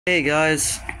Hey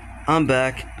guys, I'm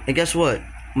back, and guess what?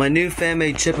 My new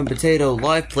fan-made chip and potato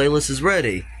live playlist is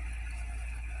ready.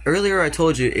 Earlier I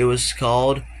told you it was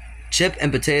called Chip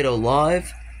and Potato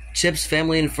Live, Chip's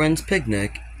Family and Friends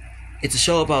Picnic. It's a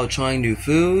show about trying new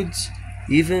foods,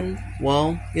 even,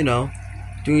 well,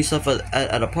 doing stuff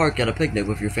at a park at a picnic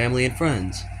with your family and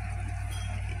friends.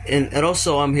 And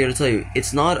also I'm here to tell you,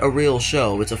 it's not a real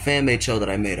show, it's a fan-made show that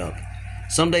I made up.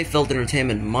 Someday Feld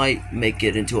Entertainment might make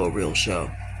it into a real show.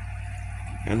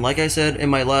 And like I said in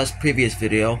my previous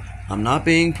video, I'm not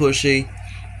being pushy.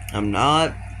 I'm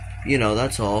not,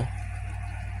 that's all.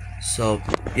 So,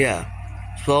 yeah.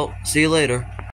 Well, see you later.